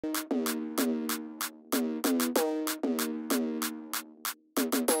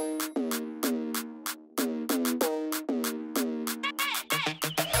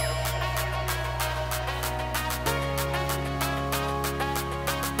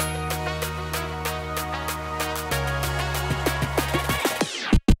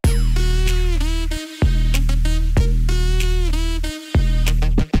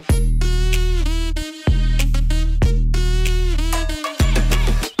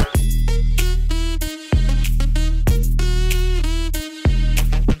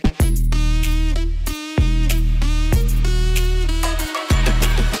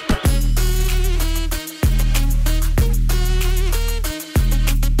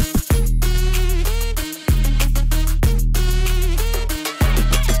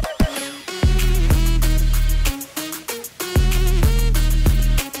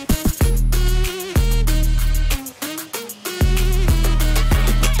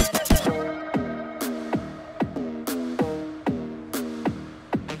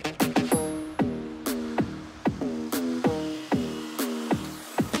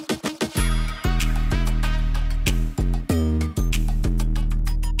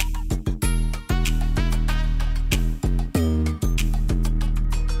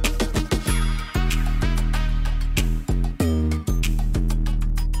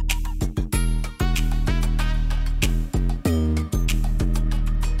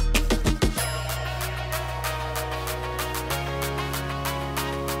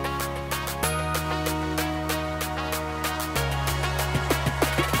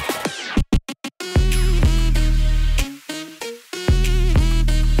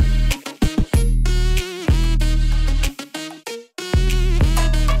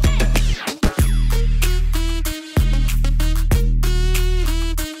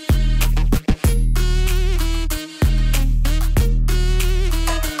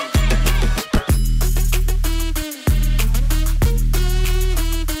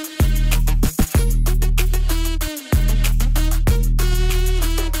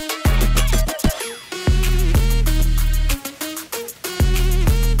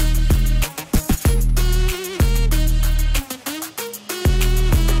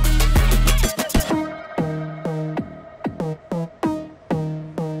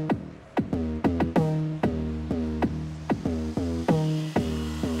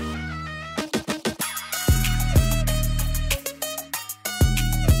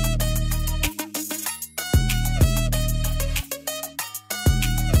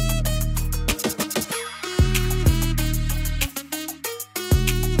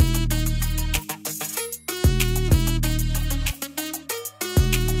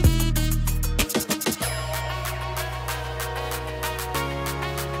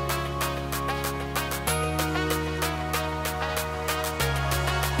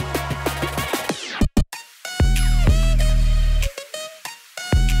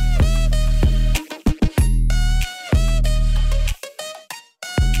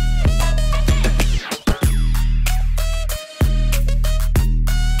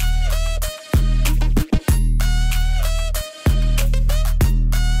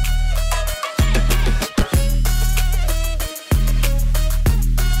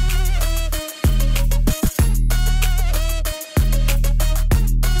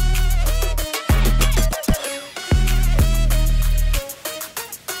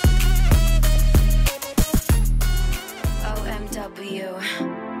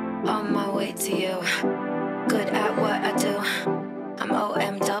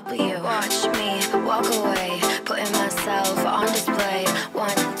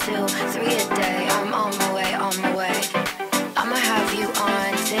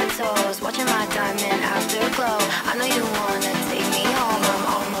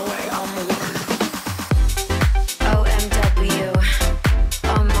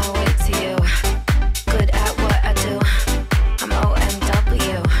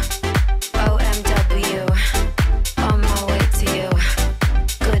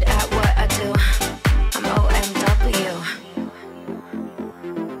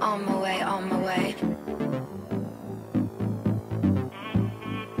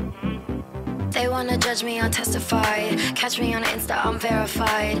wanna judge me, I'll testify. Catch me on Insta, I'm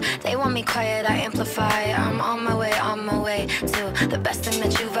verified. They want me quiet, I amplify. I'm on my way to the best thing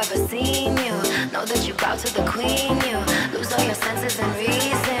that you've ever seen. You know that you bow to the queen. You lose all your senses and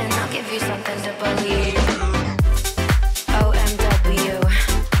reason. I'll give you something to believe. OMW,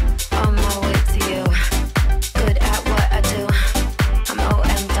 on my way to you. Good at what I do. I'm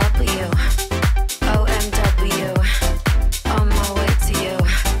OMW. OMW, on my way to you.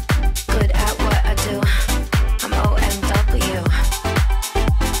 Good at what I do. I'm OMW.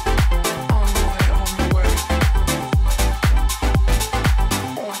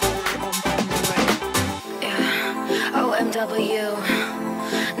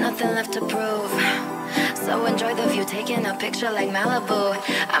 picture like Malibu.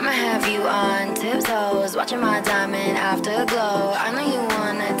 I'ma have you on tiptoes, watching my diamond afterglow. I know you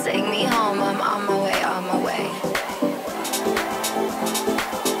wanna take me home, I'm on my way, on my way.